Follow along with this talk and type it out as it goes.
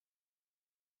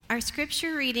Our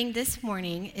scripture reading this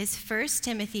morning is 1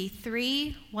 Timothy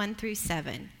 3, 1 through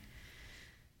 7.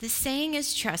 The saying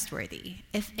is trustworthy.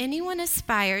 If anyone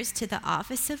aspires to the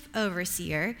office of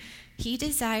overseer, he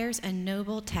desires a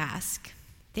noble task.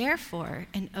 Therefore,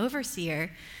 an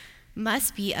overseer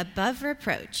must be above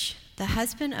reproach, the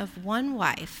husband of one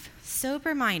wife,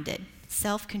 sober-minded,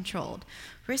 self-controlled,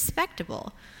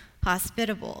 respectable,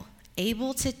 hospitable,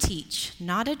 able to teach,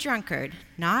 not a drunkard,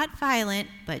 not violent,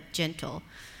 but gentle,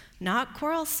 not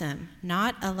quarrelsome,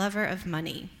 not a lover of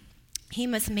money. He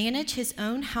must manage his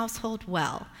own household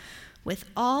well, with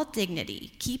all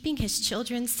dignity, keeping his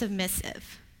children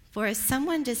submissive. For if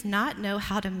someone does not know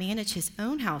how to manage his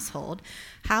own household,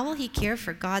 how will he care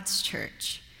for God's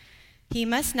church? He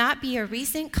must not be a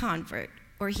recent convert,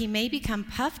 or he may become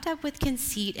puffed up with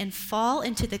conceit and fall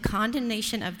into the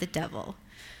condemnation of the devil.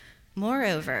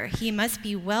 Moreover, he must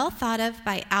be well thought of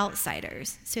by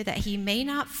outsiders, so that he may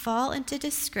not fall into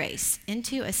disgrace,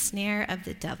 into a snare of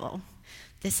the devil.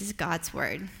 This is God's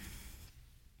word.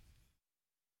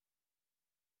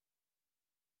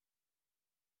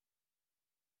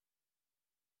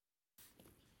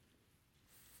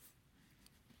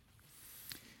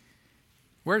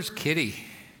 Where's Kitty?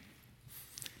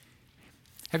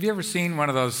 Have you ever seen one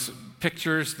of those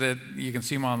pictures that you can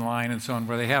see them online and so on,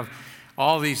 where they have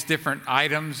all these different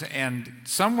items, and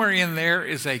somewhere in there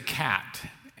is a cat,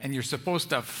 and you're supposed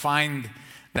to find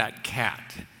that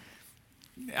cat?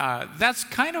 That's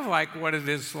kind of like what it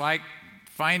is like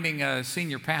finding a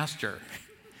senior pastor.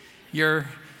 You're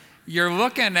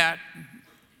looking at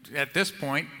this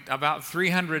point, about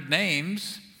 300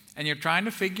 names, and you're trying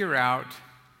to figure out,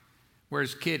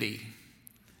 where's Kitty?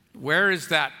 Where is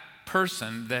that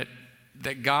person that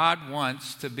God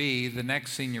wants to be the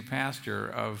next senior pastor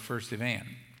of First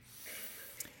Evan?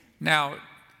 Now,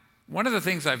 one of the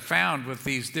things I've found with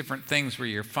these different things where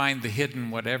you find the hidden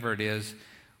whatever it is,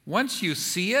 once you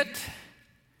see it,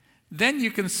 then you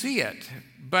can see it.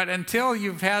 But until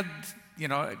you've had,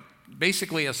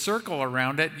 basically a circle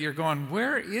around it, you're going,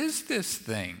 where is this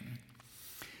thing?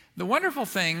 The wonderful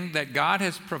thing that God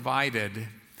has provided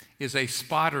is a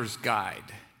spotter's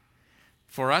guide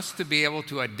for us to be able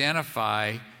to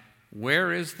identify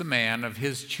where is the man of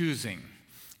his choosing.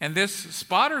 And this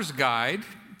spotter's guide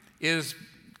is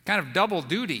kind of double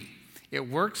duty. It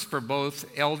works for both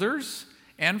elders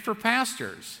and for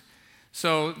pastors.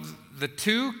 So the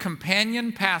two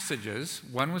companion passages,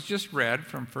 one was just read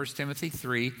from 1 Timothy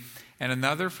 3 and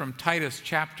another from Titus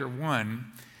chapter 1,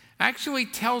 actually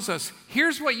tells us,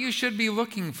 here's what you should be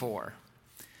looking for.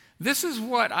 This is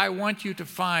what I want you to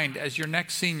find as your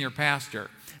next senior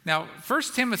pastor. Now, 1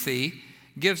 Timothy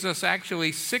gives us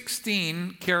actually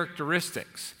 16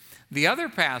 characteristics. The other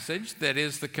passage that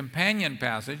is the companion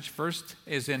passage, first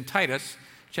is in Titus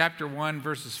chapter 1,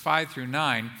 verses 5 through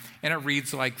 9, and it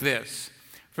reads like this.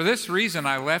 For this reason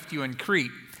I left you in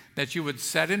Crete, that you would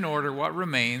set in order what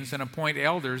remains and appoint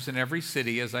elders in every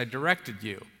city as I directed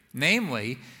you.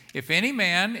 Namely, if any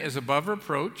man is above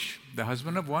reproach, the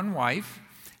husband of one wife,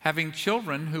 having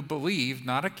children who believe,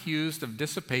 not accused of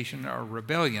dissipation or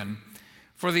rebellion.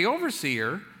 For the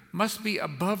overseer must be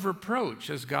above reproach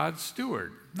as God's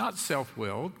steward, not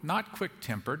self-willed, not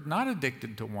quick-tempered, not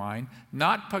addicted to wine,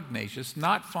 not pugnacious,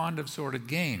 not fond of sordid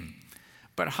gain,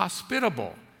 but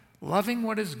hospitable, loving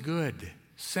what is good,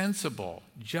 sensible,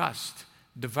 just,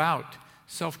 devout,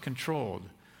 self-controlled,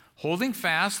 holding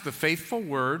fast the faithful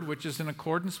word which is in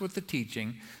accordance with the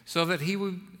teaching, so that he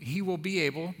will be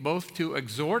able both to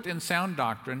exhort in sound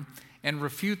doctrine and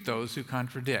refute those who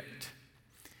contradict.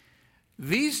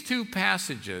 These two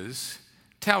passages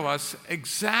tell us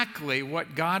exactly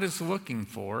what God is looking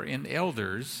for in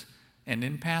elders and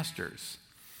in pastors.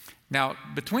 Now,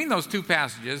 between those two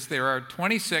passages, there are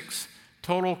 26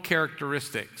 total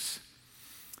characteristics.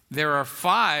 There are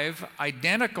 5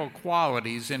 identical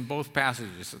qualities in both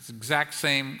passages. It's the exact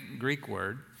same Greek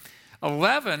word.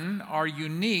 11 are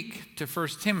unique to 1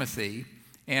 Timothy,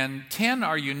 and 10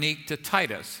 are unique to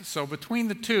Titus. So between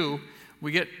the two,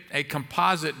 we get a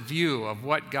composite view of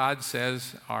what God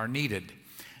says are needed.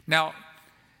 Now,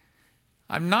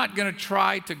 I'm not going to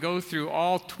try to go through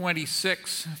all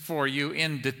 26 for you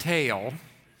in detail,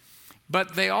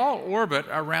 but they all orbit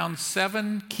around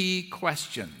 7 key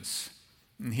questions.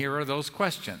 And here are those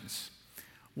questions.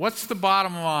 What's the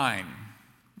bottom line?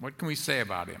 What can we say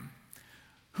about him?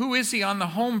 Who is he on the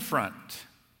home front?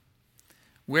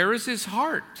 Where is his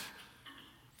heart?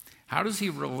 How does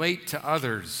he relate to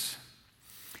others?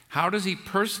 How does he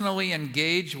personally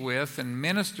engage with and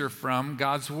minister from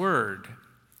God's word?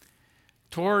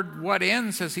 Toward what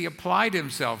ends has he applied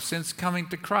himself since coming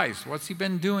to Christ? What's he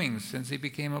been doing since he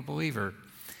became a believer?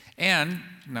 And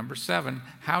number 7,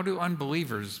 how do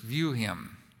unbelievers view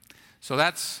him? So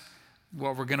that's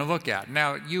what we're going to look at.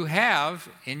 Now, you have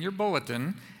in your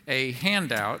bulletin a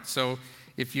handout. So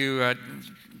if you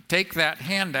take that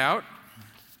handout,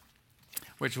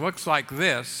 which looks like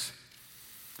this,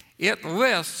 it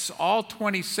lists all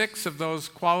 26 of those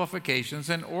qualifications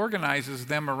and organizes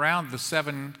them around the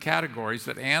 7 categories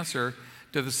that answer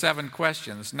to the 7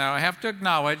 questions. Now, I have to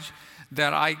acknowledge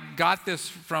that I got this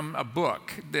from a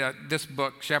book, this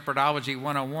book, Shepherdology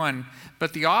 101,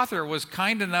 but the author was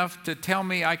kind enough to tell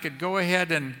me I could go ahead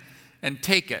and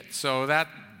take it. So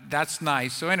that's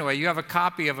nice. So anyway, you have a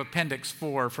copy of Appendix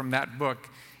 4 from that book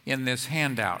in this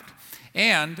handout.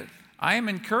 And I am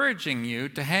encouraging you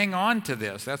to hang on to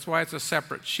this. That's why it's a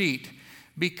separate sheet,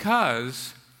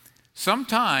 because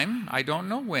sometime, I don't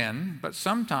know when, but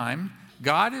sometime,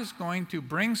 God is going to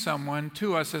bring someone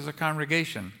to us as a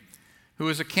congregation who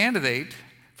is a candidate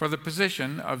for the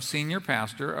position of senior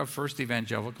pastor of First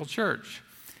Evangelical Church.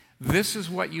 This is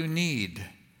what you need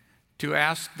to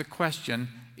ask the question,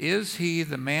 is he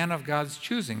the man of God's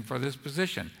choosing for this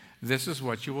position? This is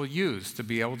what you will use to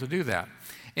be able to do that.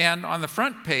 And on the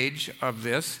front page of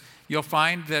this, you'll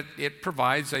find that it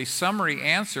provides a summary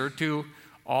answer to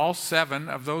all 7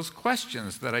 of those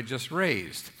questions that I just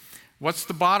raised. What's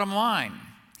the bottom line?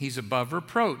 He's above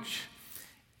reproach.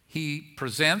 He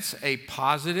presents a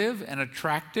positive and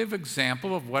attractive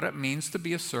example of what it means to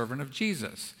be a servant of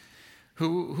Jesus.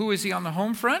 Who is he on the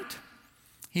home front?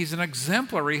 He's an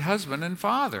exemplary husband and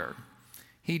father.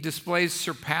 He displays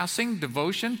surpassing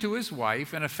devotion to his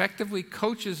wife and effectively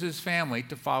coaches his family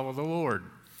to follow the Lord.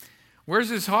 Where's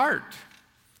his heart?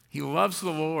 He loves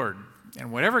the Lord,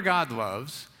 and whatever God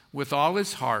loves, with all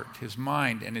his heart, his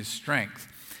mind, and his strength.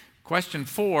 Question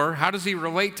 4, how does he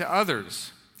relate to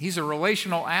others? He's a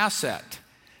relational asset,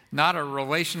 not a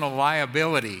relational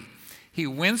liability. He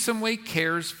winsomely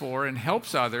cares for and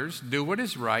helps others do what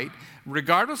is right,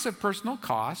 regardless of personal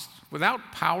cost,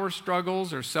 without power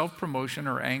struggles or self-promotion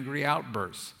or angry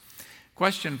outbursts.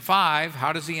 Question 5,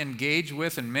 how does he engage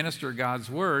with and minister God's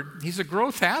word? He's a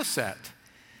growth asset.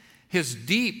 His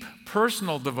deep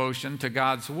personal devotion to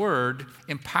God's word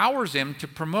empowers him to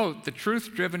promote the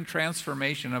truth-driven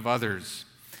transformation of others.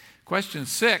 Question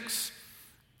 6,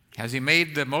 has he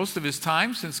made the most of his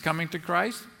time since coming to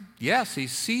Christ? Yes,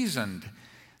 he's seasoned.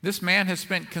 This man has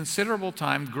spent considerable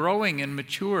time growing in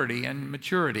humility and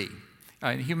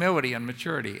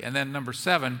maturity. And then number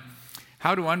 7,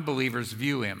 how do unbelievers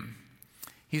view him?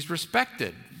 He's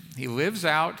respected. He lives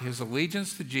out his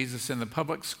allegiance to Jesus in the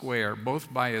public square,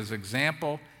 both by his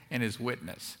example and his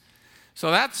witness. So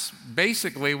that's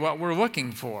basically what we're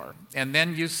looking for. And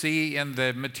then you see in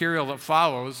the material that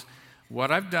follows, what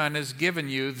I've done is given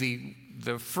you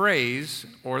the phrase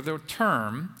or the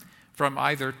term from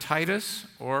either Titus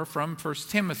or from 1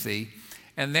 Timothy.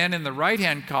 And then in the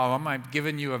right-hand column, I've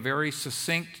given you a very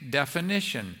succinct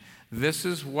definition. This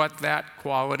is what that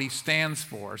quality stands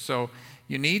for. So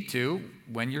you need to,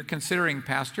 when you're considering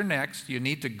pastor next, you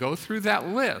need to go through that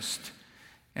list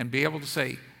and be able to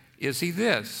say, is he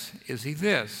this? Is he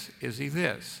this? Is he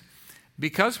this?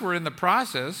 Because we're in the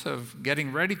process of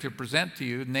getting ready to present to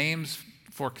you names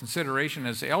for consideration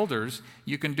as elders,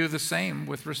 you can do the same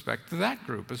with respect to that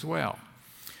group as well.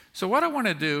 So what I want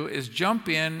to do is jump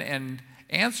in and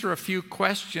answer a few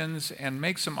questions and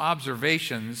make some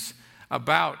observations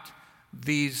about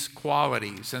these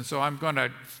qualities. And so I'm going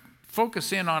to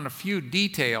focus in on a few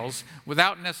details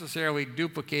without necessarily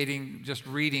duplicating, just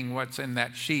reading what's in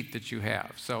that sheet that you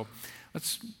have. So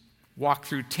let's walk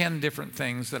through 10 different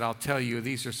things that I'll tell you.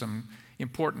 These are some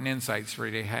important insights for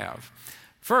you to have.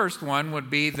 First one would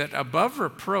be that above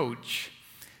reproach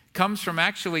comes from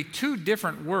actually 2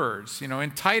 different words. You know,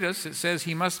 in Titus it says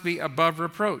he must be above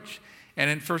reproach. And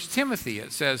in 1 Timothy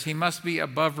it says he must be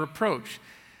above reproach.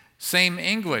 Same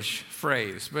English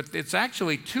phrase, but it's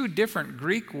actually 2 different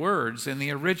Greek words in the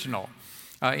original.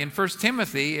 In 1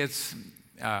 Timothy it's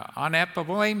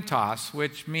anepipolemos,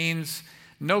 which means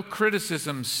no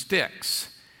criticism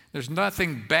sticks. There's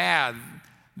nothing bad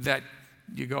that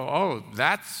you go, oh,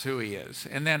 that's who he is.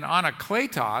 And then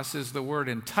anakletos is the word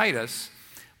in Titus,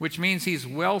 which means he's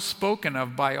well spoken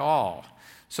of by all.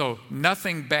 So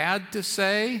nothing bad to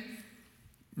say,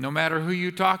 no matter who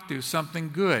you talk to,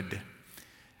 something good.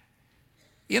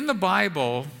 In the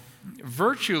Bible,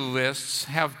 virtue lists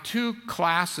have 2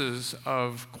 classes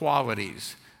of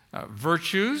qualities.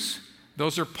 Virtues,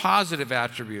 those are positive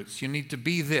attributes. You need to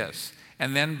be this.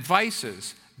 And then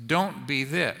vices, don't be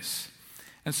this.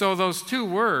 And so those 2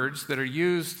 words that are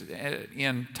used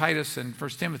in Titus and 1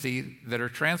 Timothy that are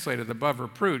translated above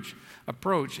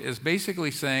reproach is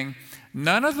basically saying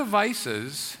none of the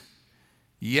vices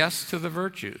Yes to the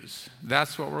virtues.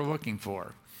 That's what we're looking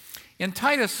for. In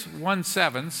Titus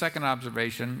 1:7, second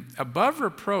observation, above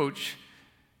reproach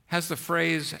has the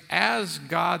phrase, as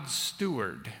God's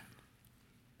steward.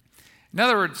 In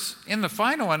other words, in the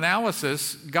final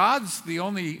analysis, God's the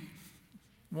only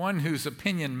one whose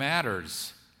opinion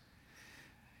matters.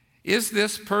 Is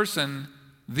this person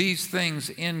these things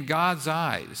in God's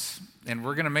eyes? And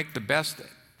we're going to make the best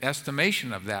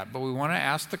estimation of that, but we want to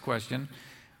ask the question,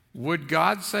 would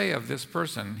God say of this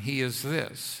person, he is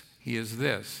this, he is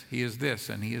this, he is this,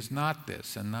 and he is not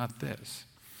this and not this?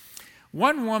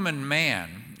 One woman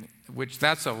man, which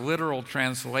that's a literal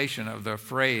translation of the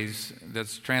phrase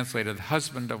that's translated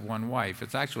husband of one wife.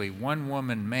 It's actually one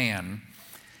woman man,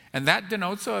 and that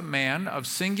denotes a man of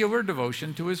singular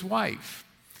devotion to his wife.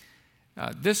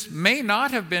 This may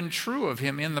not have been true of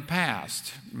him in the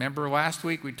past. Remember last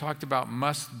week we talked about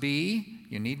must be.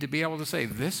 You need to be able to say,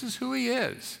 this is who he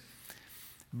is.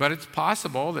 But it's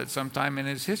possible that sometime in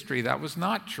his history that was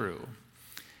not true.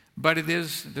 But it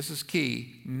is, this is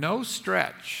key, no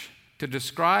stretch to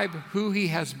describe who he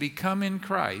has become in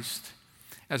Christ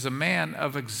as a man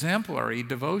of exemplary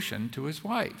devotion to his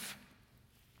wife.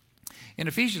 In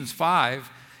Ephesians 5,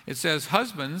 it says,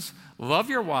 husbands, love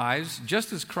your wives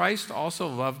just as Christ also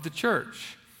loved the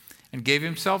church and gave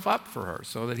himself up for her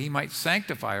so that he might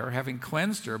sanctify her, having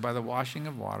cleansed her by the washing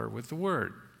of water with the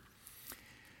word.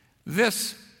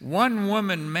 This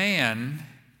one-woman man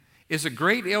is a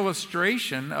great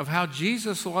illustration of how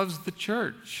Jesus loves the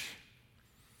church.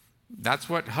 That's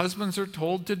what husbands are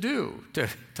told to do,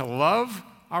 to love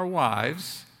our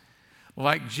wives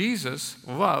like Jesus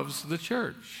loves the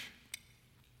church.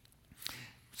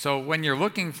 So when you're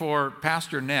looking for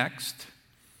pastor next,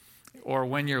 or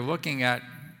when you're looking at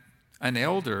an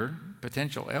elder,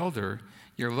 potential elder,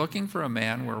 you're looking for a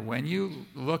man where when you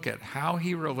look at how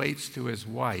he relates to his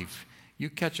wife, you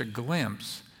catch a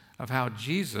glimpse of how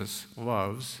Jesus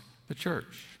loves the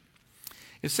church.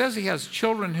 It says he has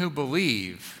children who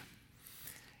believe.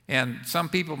 And some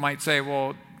people might say,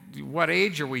 well, what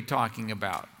age are we talking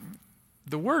about?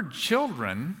 The word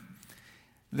children,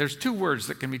 there's two words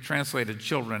that can be translated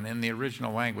children in the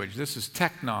original language. This is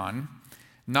teknon,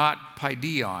 not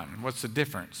paideon. What's the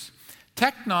difference?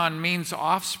 Teknon means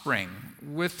offspring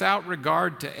without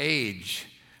regard to age.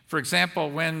 For example,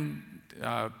 when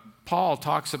Paul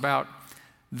talks about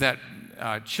that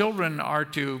children are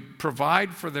to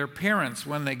provide for their parents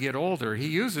when they get older, he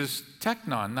uses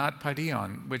teknon, not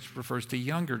paideon, which refers to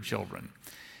younger children.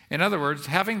 In other words,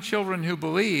 having children who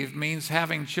believe means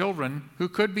having children who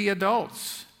could be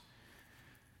adults,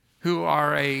 who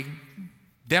are a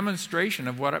demonstration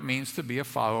of what it means to be a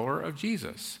follower of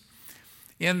Jesus.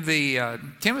 In the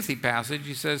Timothy passage,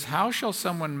 he says, how shall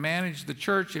someone manage the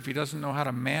church if he doesn't know how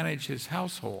to manage his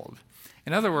household?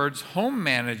 In other words, home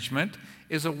management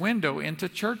is a window into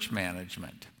church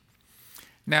management.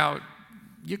 Now,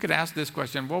 you could ask this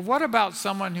question, well, what about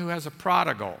someone who has a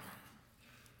prodigal?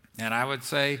 And I would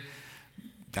say,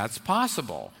 that's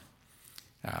possible.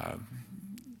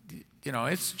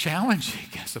 It's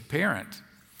challenging as a parent.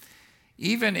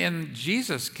 Even in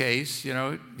Jesus' case,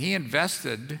 he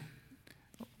invested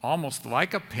almost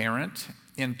like a parent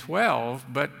in 12,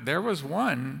 but there was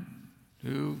one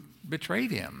who betrayed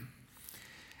him.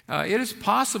 It is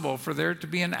possible for there to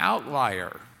be an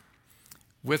outlier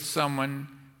with someone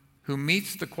who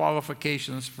meets the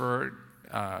qualifications for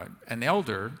an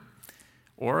elder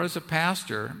or as a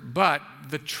pastor, but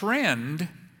the trend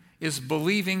is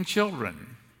believing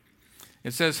children.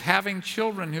 It says having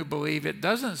children who believe. It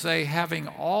doesn't say having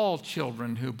all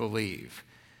children who believe.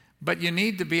 But you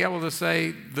need to be able to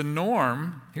say the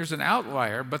norm, here's an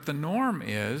outlier, but the norm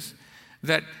is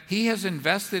that he has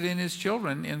invested in his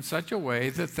children in such a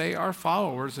way that they are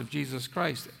followers of Jesus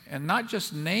Christ. And not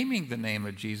just naming the name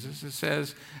of Jesus, it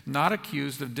says not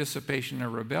accused of dissipation or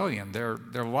rebellion. Their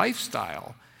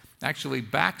lifestyle actually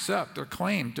backs up their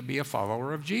claim to be a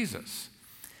follower of Jesus.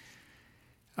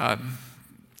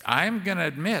 I'm going to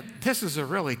admit, this is a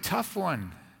really tough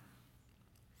one.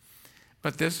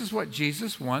 But this is what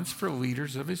Jesus wants for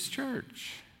leaders of his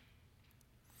church.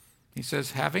 He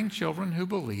says, having children who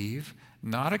believe,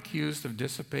 not accused of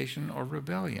dissipation or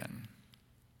rebellion.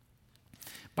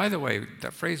 By the way,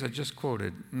 that phrase I just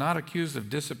quoted, not accused of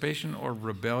dissipation or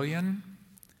rebellion,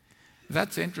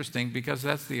 that's interesting because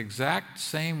that's the exact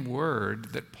same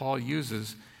word that Paul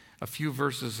uses a few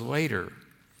verses later.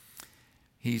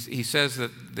 He says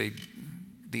that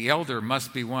the elder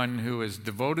must be one who is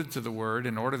devoted to the word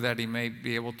in order that he may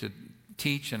be able to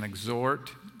teach and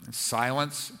exhort and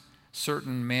silence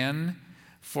certain men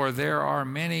For there are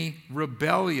many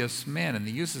rebellious men. And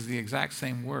he uses the exact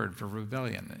same word for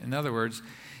rebellion. In other words,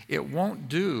 it won't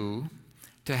do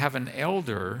to have an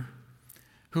elder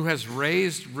who has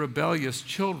raised rebellious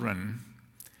children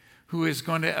who is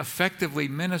going to effectively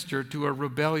minister to a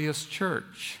rebellious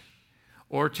church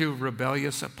or to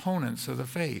rebellious opponents of the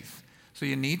faith. So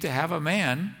you need to have a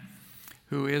man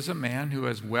who is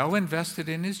well invested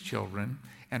in his children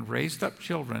and raised up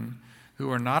children who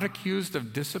are not accused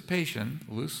of dissipation,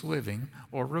 loose living,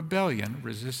 or rebellion,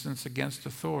 resistance against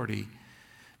authority,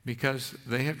 because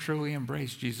they have truly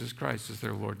embraced Jesus Christ as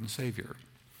their Lord and Savior.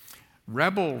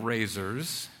 Rebel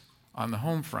raisers on the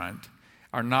home front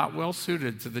are not well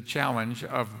suited to the challenge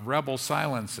of rebel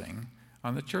silencing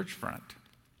on the church front.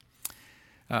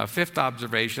 Fifth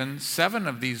observation, 7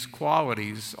 of these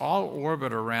qualities all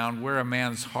orbit around where a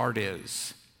man's heart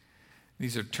is.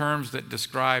 These are terms that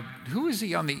describe who is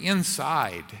he on the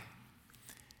inside.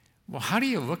 Well, how do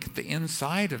you look at the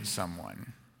inside of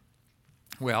someone?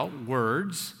 Well,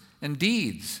 words and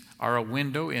deeds are a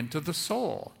window into the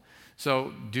soul.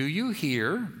 So do you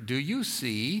hear, do you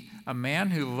see a man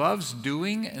who loves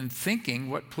doing and thinking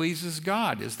what pleases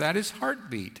God? Is that his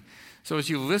heartbeat? So as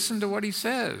you listen to what he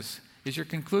says, is your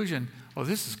conclusion, oh,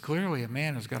 this is clearly a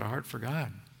man who's got a heart for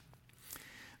God.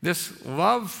 This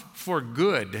love for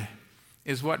good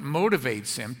is what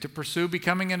motivates him to pursue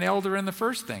becoming an elder in the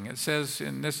first thing. It says,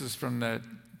 and this is from the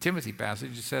Timothy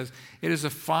passage, it says, it is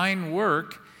a fine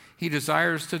work he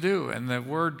desires to do. And the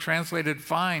word translated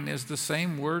fine is the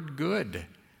same word good.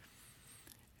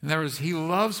 In other words, he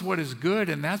loves what is good,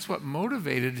 and that's what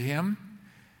motivated him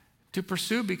to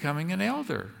pursue becoming an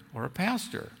elder or a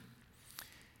pastor.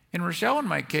 In Rochelle and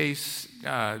my case,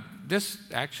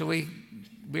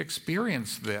 we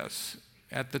experienced this.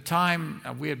 At the time,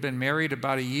 we had been married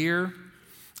about a year.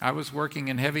 I was working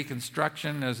in heavy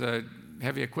construction as a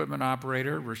heavy equipment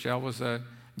operator. Rochelle was an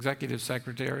executive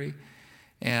secretary.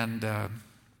 And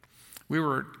we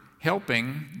were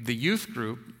helping the youth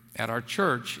group at our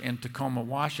church in Tacoma,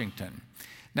 Washington.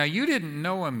 Now, you didn't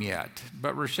know him yet,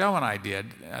 but Rochelle and I did.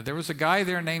 There was a guy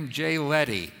there named Jay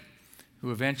Letty,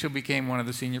 who eventually became one of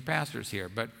the senior pastors here.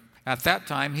 But at that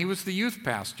time, he was the youth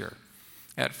pastor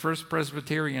at First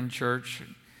Presbyterian Church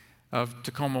of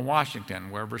Tacoma,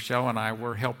 Washington, where Rochelle and I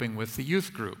were helping with the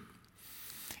youth group.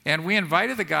 And we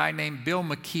invited a guy named Bill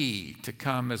McKee to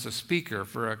come as a speaker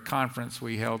for a conference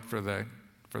we held for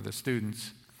the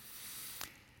students.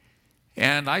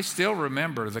 And I still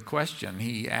remember the question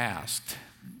he asked.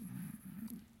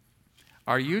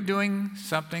 Are you doing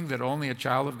something that only a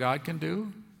child of God can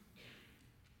do?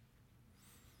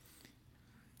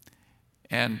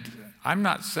 And I'm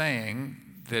not saying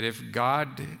that if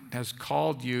God has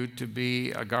called you to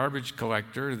be a garbage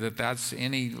collector, that's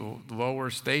any lower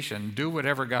station. Do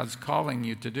whatever God's calling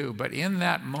you to do. But in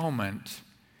that moment,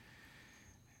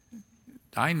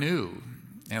 I knew,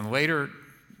 and later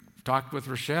talked with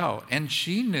Rochelle, and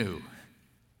she knew.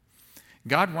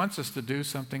 God wants us to do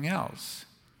something else.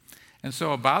 And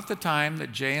so about the time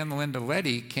that Jay and Linda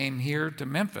Letty came here to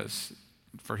Memphis,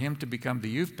 for him to become the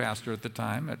youth pastor at the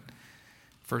time at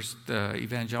First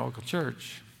Evangelical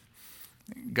Church,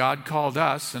 God called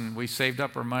us, and we saved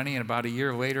up our money, and about a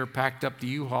year later packed up the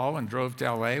U-Haul and drove to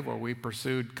L.A., where we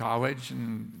pursued college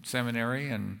and seminary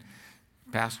and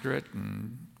pastorate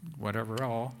and whatever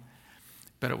all.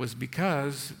 But it was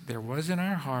because there was in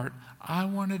our heart, I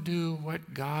want to do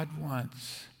what God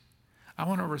wants. I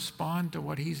want to respond to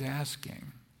what he's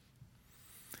asking.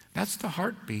 That's the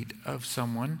heartbeat of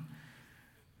someone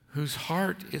whose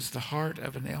heart is the heart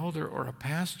of an elder or a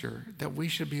pastor that we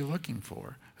should be looking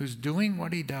for, who's doing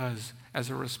what he does as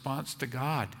a response to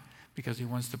God because he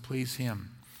wants to please him.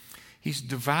 He's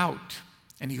devout,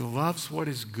 and he loves what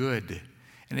is good,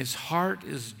 and his heart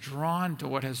is drawn to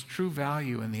what has true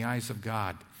value in the eyes of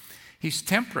God. He's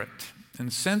temperate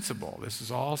and sensible. This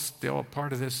is all still a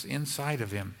part of this inside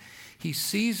of him. He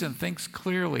sees and thinks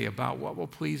clearly about what will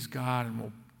please God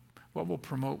and what will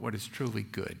promote what is truly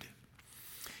good.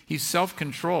 He's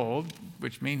self-controlled,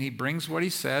 which means he brings what he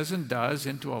says and does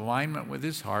into alignment with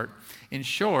his heart. In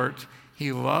short,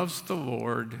 he loves the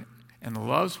Lord and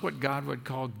loves what God would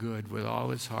call good with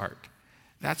all his heart.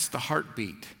 That's the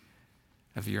heartbeat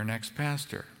of your next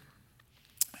pastor.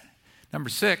 Number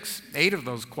 6, 8 of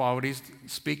those qualities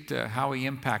speak to how he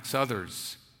impacts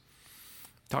others.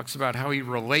 Talks about how he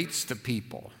relates to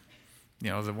people.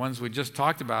 You know, the ones we just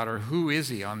talked about are who is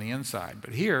he on the inside.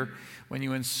 But here, when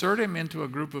you insert him into a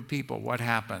group of people, what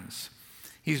happens?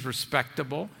 He's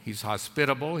respectable, he's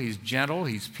hospitable, he's gentle,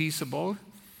 he's peaceable.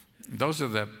 Those are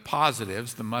the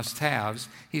positives, the must-haves.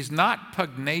 He's not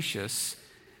pugnacious,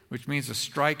 which means a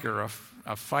striker,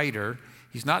 a fighter.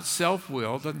 He's not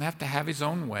self-willed, doesn't have to have his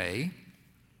own way.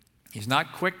 He's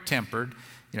not quick-tempered.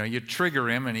 You trigger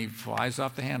him and he flies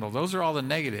off the handle. Those are all the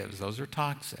negatives. Those are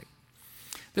toxic.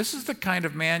 This is the kind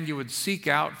of man you would seek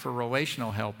out for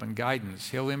relational help and guidance.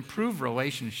 He'll improve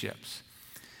relationships.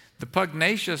 The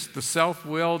pugnacious, the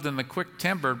self-willed, and the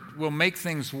quick-tempered will make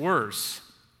things worse.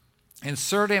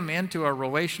 Insert him into a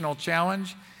relational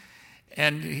challenge,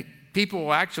 and people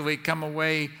will actually come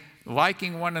away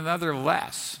liking one another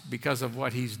less because of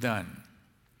what he's done.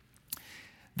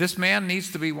 This man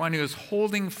needs to be one who is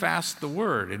holding fast the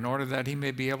word in order that he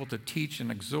may be able to teach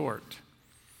and exhort.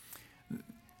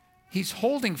 He's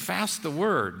holding fast the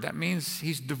word. That means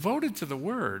he's devoted to the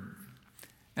word.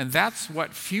 And that's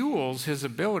what fuels his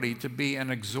ability to be an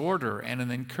exhorter and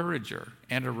an encourager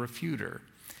and a refuter.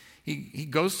 He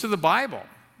goes to the Bible.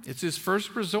 It's his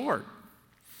first resort.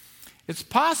 It's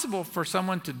possible for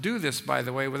someone to do this, by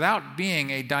the way, without being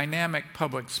a dynamic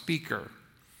public speaker.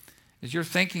 As you're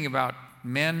thinking about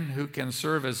men who can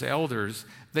serve as elders,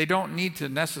 they don't need to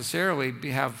necessarily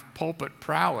have pulpit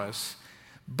prowess.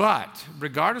 But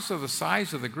regardless of the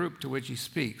size of the group to which he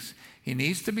speaks, he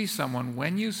needs to be someone,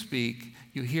 when you speak,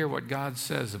 you hear what God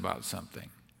says about something.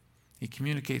 He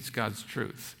communicates God's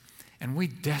truth. And we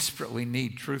desperately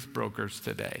need truth brokers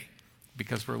today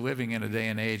because we're living in a day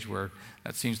and age where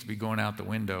that seems to be going out the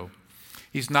window.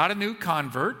 He's not a new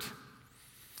convert.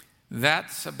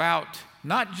 That's about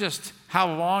not just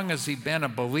how long has he been a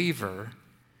believer,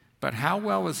 but how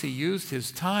well has he used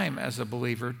his time as a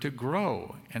believer to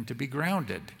grow and to be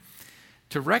grounded.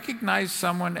 To recognize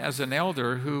someone as an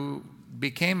elder who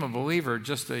became a believer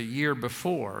just a year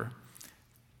before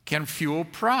can fuel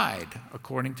pride,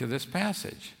 according to this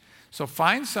passage. So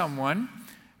find someone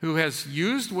who has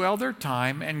used well their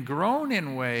time and grown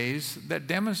in ways that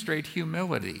demonstrate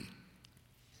humility.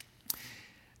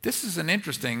 This is an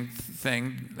interesting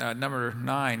thing. Number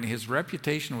 9, his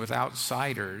reputation with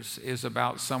outsiders is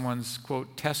about someone's,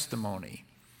 quote, testimony.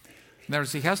 In other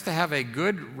words, he has to have a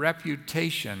good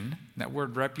reputation. That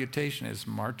word reputation is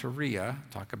martyria.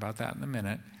 Talk about that in a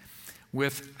minute.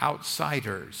 With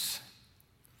outsiders.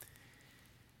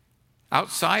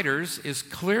 Outsiders is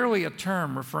clearly a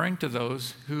term referring to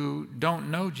those who don't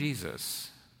know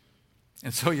Jesus.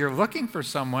 And so you're looking for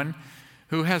someone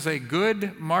who has a good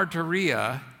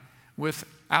martyria with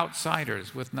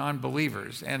outsiders, with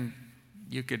non-believers. And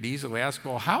you could easily ask,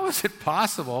 well, how is it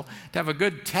possible to have a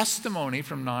good testimony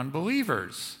from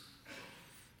non-believers?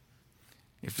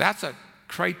 If that's a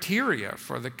criteria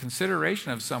for the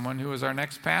consideration of someone who is our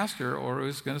next pastor or who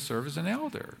is going to serve as an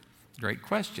elder, great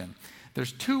question.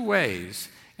 There's 2 ways,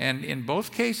 and in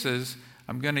both cases,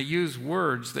 I'm going to use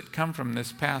words that come from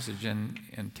this passage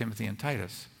in Timothy and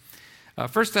Titus. 1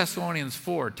 Thessalonians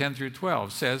 4, 10 through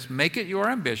 12 says, "Make it your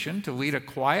ambition to lead a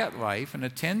quiet life and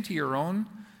attend to your own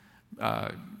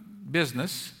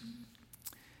business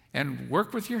and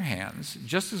work with your hands,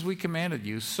 just as we commanded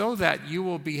you, so that you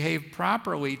will behave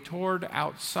properly toward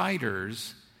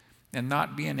outsiders and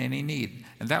not be in any need."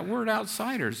 And that word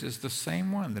outsiders is the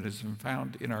same one that is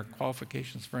found in our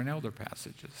qualifications for an elder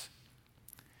passages.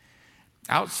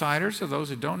 Outsiders are those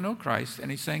who don't know Christ,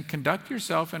 and he's saying, conduct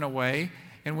yourself in a way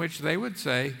in which they would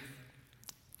say,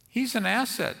 he's an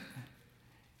asset.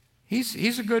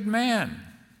 He's a good man.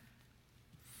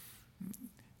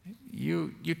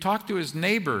 You talk to his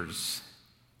neighbors,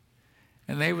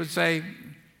 and they would say,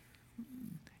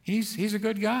 he's a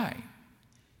good guy.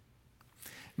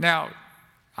 Now,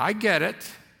 I get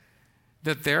it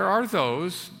that there are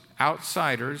those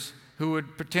outsiders who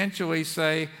would potentially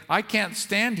say, I can't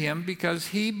stand him because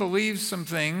he believes some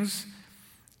things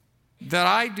that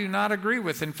I do not agree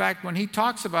with. In fact, when he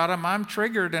talks about them, I'm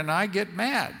triggered and I get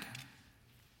mad.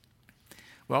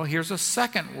 Well, here's a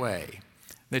second way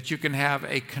that you can have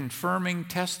a confirming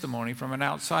testimony from an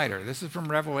outsider. This is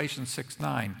from Revelation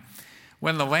 6:9.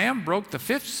 When the Lamb broke the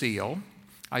 5th seal,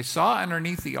 I saw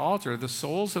underneath the altar the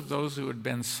souls of those who had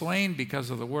been slain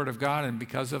because of the word of God and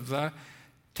because of the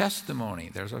testimony.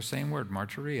 There's our same word,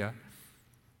 martyria,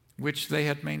 which they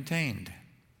had maintained.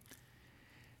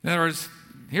 In other words,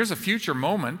 here's a future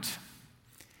moment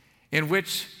in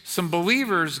which some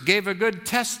believers gave a good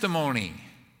testimony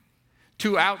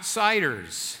to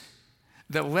outsiders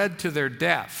that led to their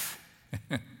death.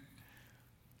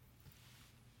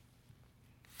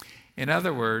 In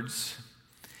other words,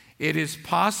 it is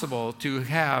possible to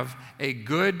have a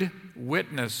good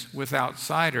witness with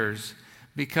outsiders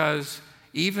because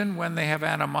even when they have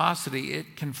animosity,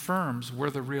 it confirms we're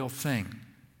the real thing.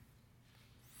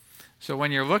 So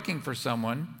when you're looking for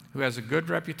someone who has a good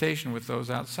reputation with those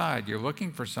outside, you're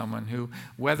looking for someone who,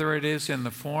 whether it is in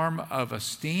the form of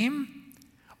esteem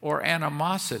or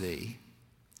animosity,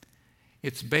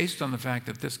 It's based on the fact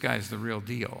that this guy's the real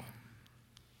deal.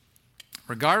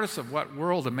 Regardless of what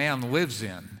world a man lives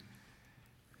in,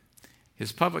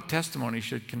 his public testimony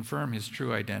should confirm his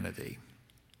true identity.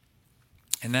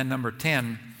 And then number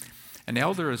 10, an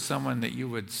elder is someone that you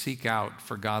would seek out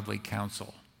for godly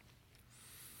counsel.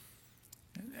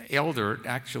 Elder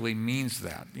actually means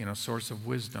that, source of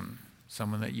wisdom,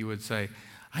 someone that you would say,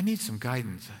 I need some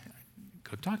guidance.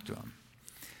 Go talk to him.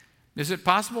 Is it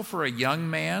possible for a young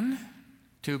man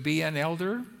to be an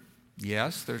elder?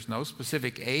 Yes, there's no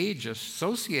specific age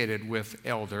associated with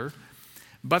elder,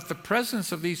 but the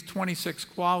presence of these 26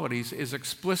 qualities is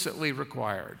explicitly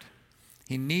required.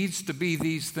 He needs to be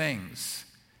these things.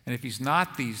 And if he's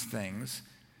not these things,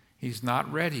 he's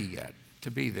not ready yet to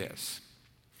be this.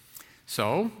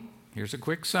 So, here's a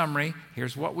quick summary.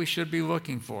 Here's what we should be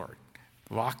looking for.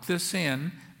 Lock this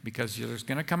in, because there's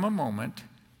going to come a moment,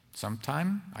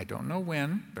 sometime, I don't know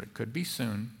when, but it could be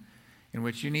soon, in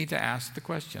which you need to ask the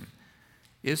question,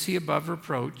 is he above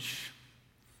reproach?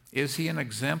 Is he an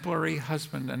exemplary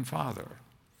husband and father?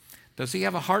 Does he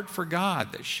have a heart for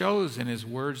God that shows in his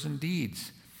words and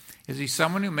deeds? Is he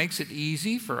someone who makes it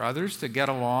easy for others to get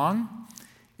along?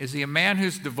 Is he a man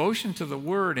whose devotion to the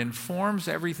word informs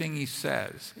everything he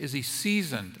says? Is he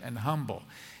seasoned and humble?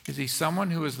 Is he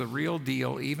someone who is the real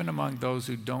deal even among those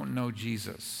who don't know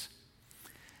Jesus?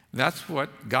 That's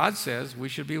what God says we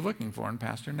should be looking for in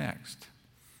Pastor Next.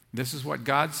 This is what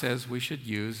God says we should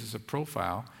use as a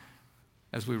profile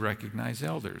as we recognize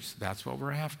elders. That's what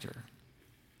we're after.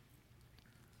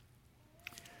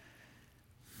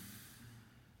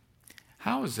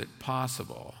 How is it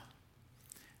possible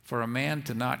for a man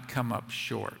to not come up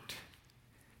short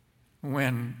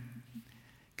when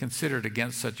considered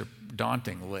against such a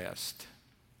daunting list?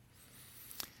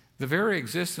 The very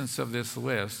existence of this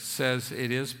list says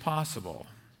it is possible.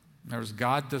 In other words,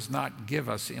 God does not give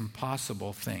us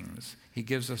impossible things. He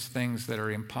gives us things that are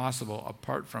impossible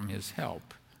apart from his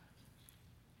help.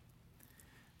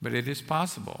 But it is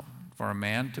possible for a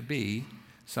man to be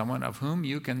someone of whom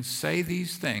you can say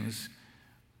these things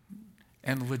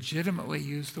and legitimately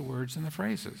use the words and the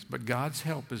phrases. But God's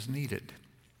help is needed.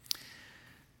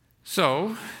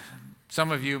 So,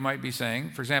 some of you might be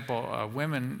saying, for example,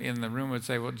 women in the room would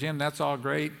say, well, Jim, that's all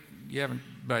great,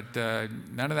 but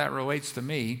none of that relates to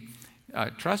me.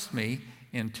 Trust me,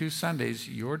 in 2 Sundays,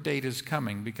 your date is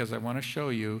coming because I want to show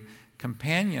you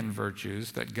companion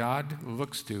virtues that God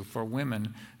looks to for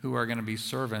women who are going to be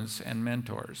servants and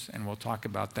mentors. And we'll talk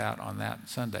about that on that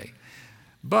Sunday.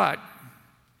 But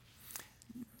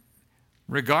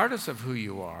regardless of who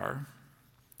you are,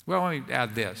 well, let me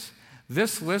add this.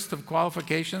 This list of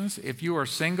qualifications, if you are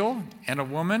single and a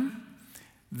woman,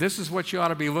 this is what you ought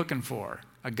to be looking for.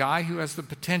 A guy who has the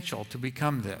potential to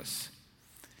become this.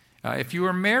 If you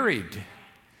are married,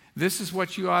 this is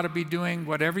what you ought to be doing,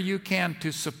 whatever you can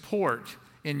to support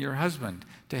in your husband,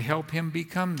 to help him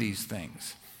become these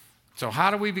things. So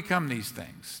how do we become these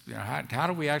things? How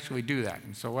do we actually do that?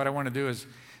 And so what I want to do is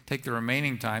take the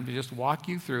remaining time to just walk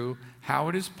you through how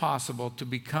it is possible to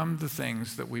become the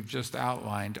things that we've just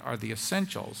outlined are the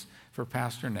essentials for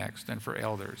Pastor Next and for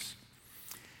elders.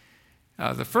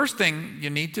 The first thing you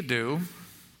need to do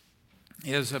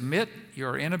is admit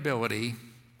your inability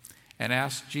and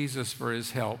ask Jesus for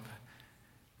his help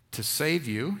to save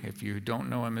you, if you don't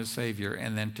know him as Savior,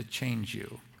 and then to change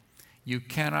you. You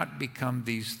cannot become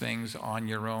these things on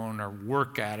your own or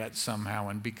work at it somehow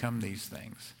and become these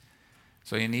things.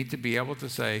 So you need to be able to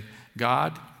say,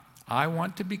 God, I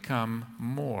want to become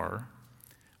more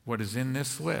what is in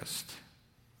this list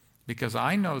because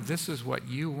I know this is what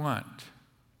you want.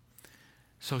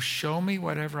 So show me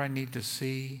whatever I need to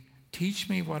see. Teach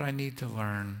me what I need to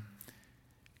learn.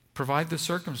 Provide the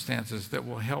circumstances that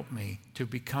will help me to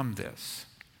become this.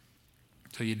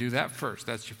 So you do that first.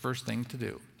 That's your first thing to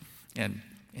do. And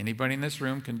anybody in this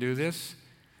room can do this.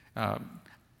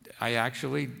 I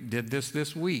actually did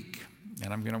this week,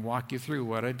 and I'm going to walk you through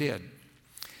what I did.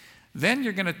 Then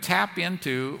you're going to tap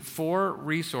into 4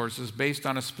 resources based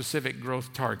on a specific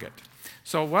growth target.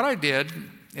 So what I did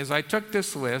is I took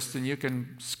this list, and you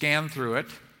can scan through it,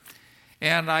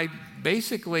 and I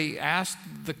basically asked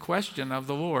the question of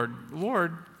the Lord,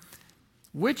 Lord,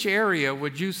 which area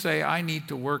would you say I need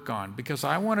to work on? Because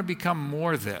I want to become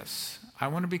more this. I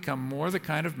want to become more the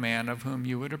kind of man of whom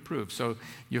you would approve. So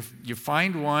you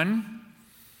find one,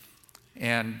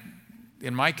 and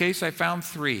in my case, I found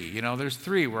 3. There's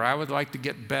 3 where I would like to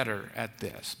get better at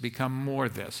this, become more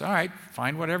this. All right,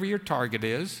 find whatever your target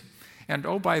is. And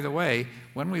oh, by the way,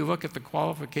 when we look at the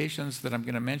qualifications that I'm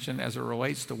going to mention as it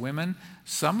relates to women,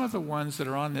 some of the ones that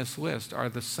are on this list are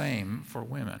the same for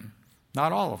women.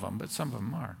 Not all of them, but some of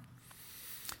them are.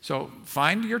 So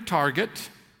find your target,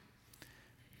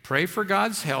 pray for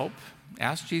God's help,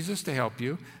 ask Jesus to help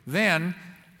you, then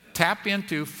tap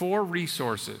into 4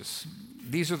 resources.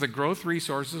 These are the growth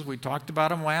resources. We talked about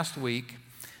them last week.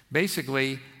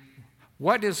 Basically,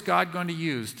 what is God going to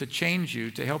use to change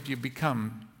you, to help you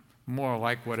become more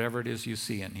like whatever it is you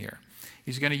see in here?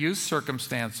 He's going to use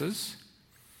circumstances.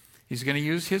 He's going to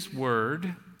use His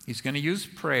Word. He's going to use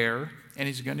prayer. And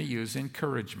He's going to use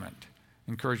encouragement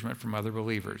from other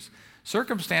believers.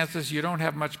 Circumstances you don't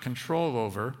have much control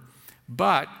over,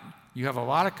 but you have a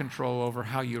lot of control over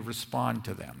how you respond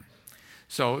to them.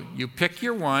 So you pick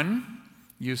your one.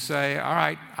 You say, all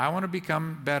right, I want to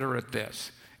become better at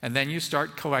this. And then you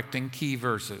start collecting key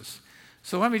verses.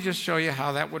 So let me just show you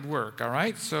how that would work, all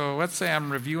right? So let's say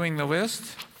I'm reviewing the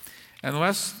list. And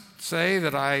let's say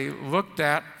that I looked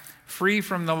at free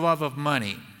from the love of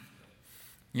money.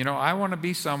 You know, I want to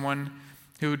be someone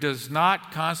who does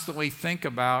not constantly think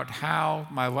about how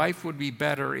my life would be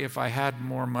better if I had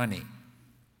more money.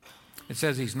 It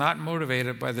says he's not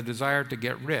motivated by the desire to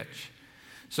get rich.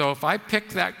 So if I pick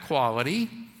that quality,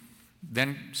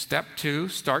 then step 2,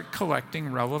 start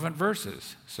collecting relevant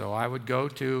verses. So I would go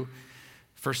to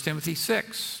 1 Timothy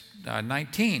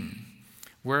 6:19,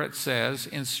 where it says,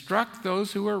 instruct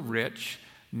those who are rich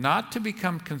not to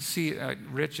become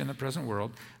rich in the present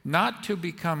world, not to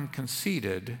become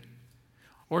conceited,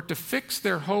 or to fix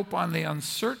their hope on the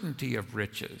uncertainty of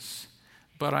riches,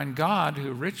 but on God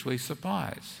who richly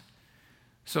supplies.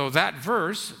 So that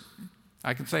verse,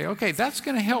 I can say, okay, that's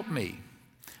going to help me.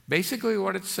 Basically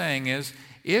what it's saying is,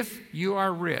 if you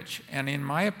are rich, and in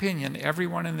my opinion,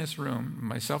 everyone in this room,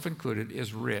 myself included,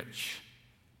 is rich,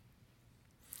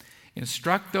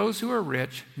 instruct those who are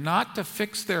rich not to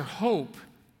fix their hope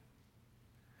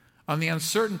on the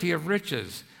uncertainty of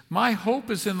riches. My hope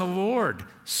is in the Lord.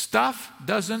 Stuff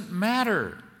doesn't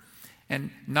matter.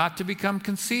 And not to become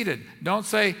conceited. Don't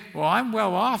say, well, I'm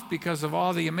well off because of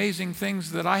all the amazing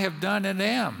things that I have done and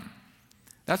am.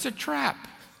 That's a trap.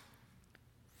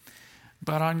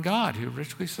 But on God, who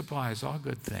richly supplies all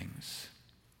good things.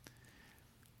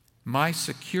 My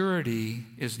security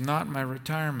is not my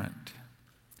retirement.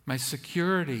 My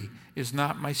security is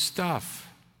not my stuff.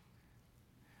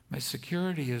 My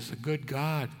security is a good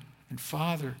God and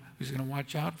Father who's going to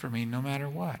watch out for me no matter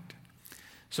what.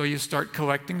 So you start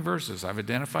collecting verses. I've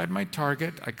identified my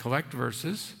target. I collect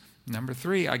verses. Number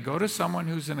 3, I go to someone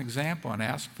who's an example and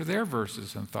ask for their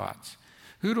verses and thoughts.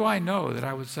 Who do I know that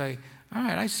I would say, all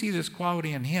right, I see this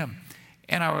quality in him.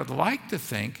 And I would like to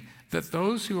think that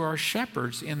those who are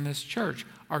shepherds in this church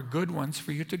are good ones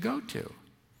for you to go to.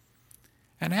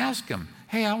 And ask them,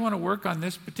 hey, I want to work on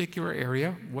this particular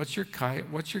area. What's your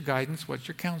guidance? What's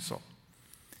your counsel?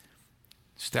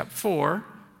 Step 4,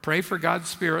 pray for God's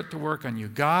Spirit to work on you.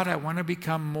 God, I want to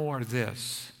become more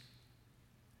this.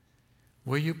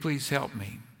 Will you please help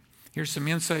me? Here's some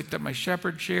insight that my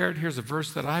shepherd shared. Here's a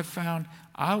verse that I've found.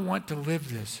 I want to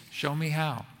live this. Show me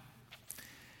how.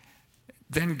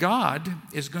 Then God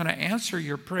is going to answer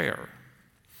your prayer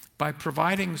by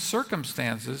providing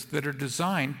circumstances that are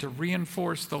designed to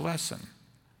reinforce the lesson.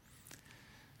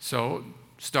 So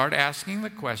start asking the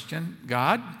question,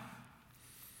 God,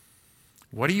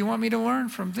 what do you want me to learn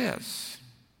from this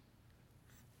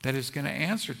that is going to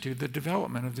answer to the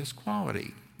development of this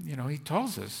quality? You know, he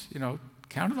tells us,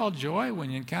 count it all joy when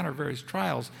you encounter various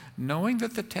trials, knowing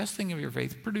that the testing of your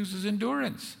faith produces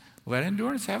endurance. Let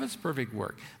endurance have its perfect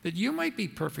work, that you might be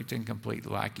perfect and complete,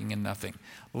 lacking in nothing.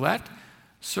 Let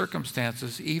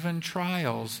circumstances, even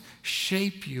trials,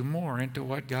 shape you more into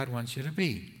what God wants you to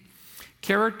be.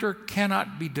 Character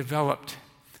cannot be developed.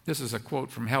 This is a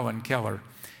quote from Helen Keller.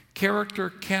 Character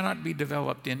cannot be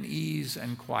developed in ease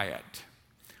and quiet.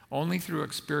 Only through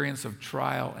experience of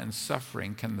trial and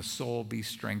suffering can the soul be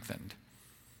strengthened.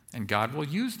 And God will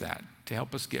use that to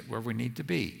help us get where we need to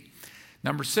be.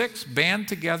 Number 6, band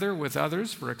together with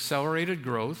others for accelerated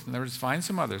growth. In other words, find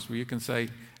some others where you can say,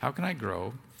 how can I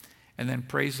grow? And then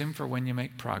praise Him for when you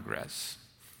make progress.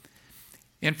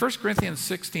 In 1 Corinthians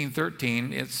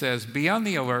 16:13, it says, be on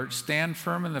the alert, stand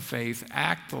firm in the faith,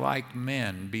 act like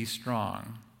men, be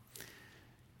strong.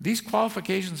 These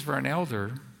qualifications for an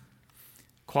elder,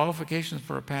 qualifications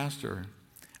for a pastor,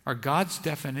 are God's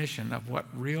definition of what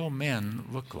real men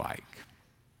look like.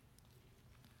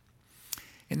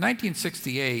 In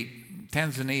 1968,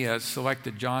 Tanzania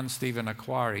selected John Stephen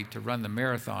Akhwari to run the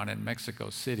marathon in Mexico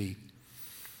City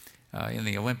in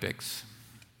the Olympics.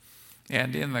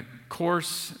 And in the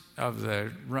course of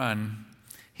the run,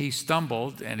 he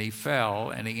stumbled and he fell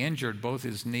and he injured both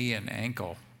his knee and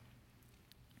ankle.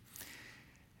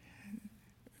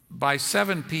 By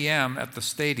 7 p.m. at the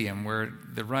stadium, where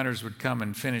the runners would come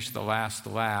and finish the last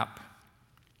lap,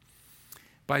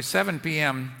 by 7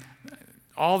 p.m.,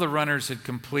 all the runners had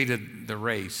completed the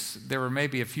race. There were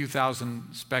maybe a few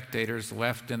thousand spectators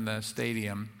left in the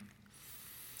stadium,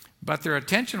 but their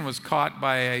attention was caught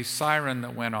by a siren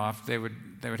that went off. They would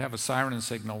have a siren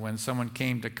signal when someone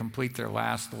came to complete their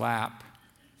last lap.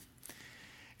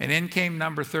 And in came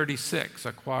number 36,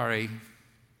 Aquari,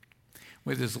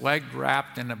 with his leg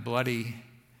wrapped in a bloody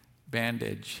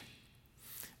bandage.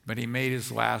 But he made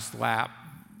his last lap,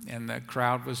 and the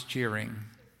crowd was cheering.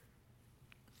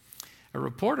 A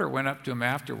reporter went up to him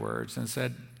afterwards and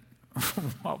said,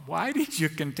 "Why did you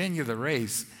continue the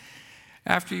race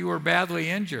after you were badly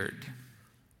injured?"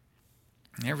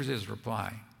 And here's his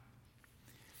reply: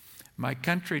 "My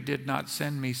country did not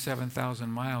send me 7,000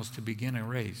 miles to begin a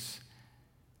race.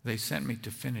 They sent me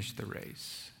to finish the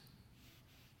race."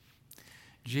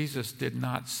 Jesus did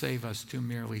not save us to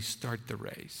merely start the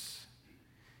race.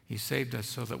 He saved us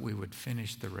so that we would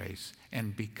finish the race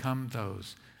and become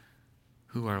those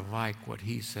who are like what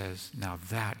he says, "Now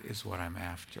that is what I'm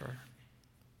after."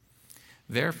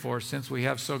 Therefore, since we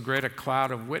have so great a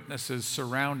cloud of witnesses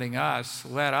surrounding us,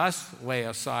 let us lay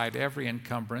aside every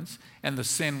encumbrance and the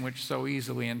sin which so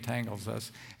easily entangles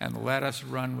us, and let us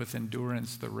run with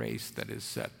endurance the race that is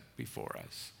set before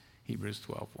us. Hebrews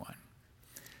 12:1.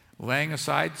 Laying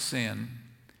aside sin,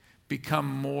 become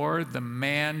more the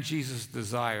man Jesus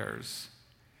desires.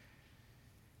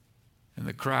 And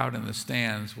the crowd in the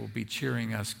stands will be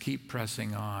cheering us, keep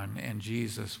pressing on, and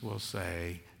Jesus will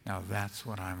say, "Now that's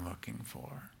what I'm looking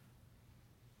for."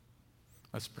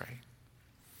 Let's pray.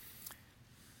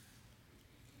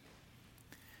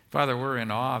 Father, we're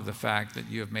in awe of the fact that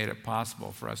you have made it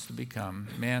possible for us to become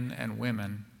men and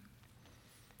women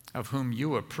of whom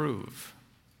you approve,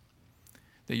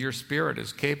 that your Spirit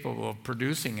is capable of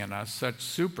producing in us such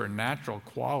supernatural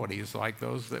qualities like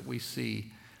those that we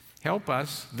see. Help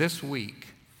us this week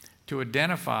to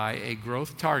identify a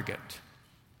growth target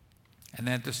and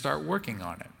then to start working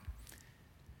on it.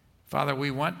 Father, we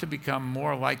want to become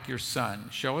more like your Son.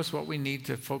 Show us what we need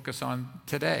to focus on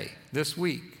today, this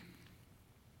week,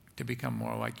 to become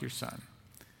more like your Son.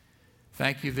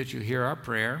 Thank you that you hear our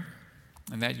prayer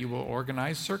and that you will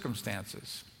organize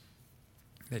circumstances,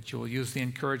 that you will use the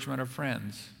encouragement of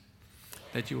friends,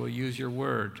 that you will use your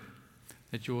word,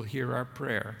 that you will hear our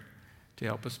prayer to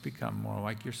help us become more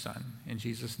like your Son. In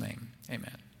Jesus' name,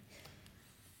 amen.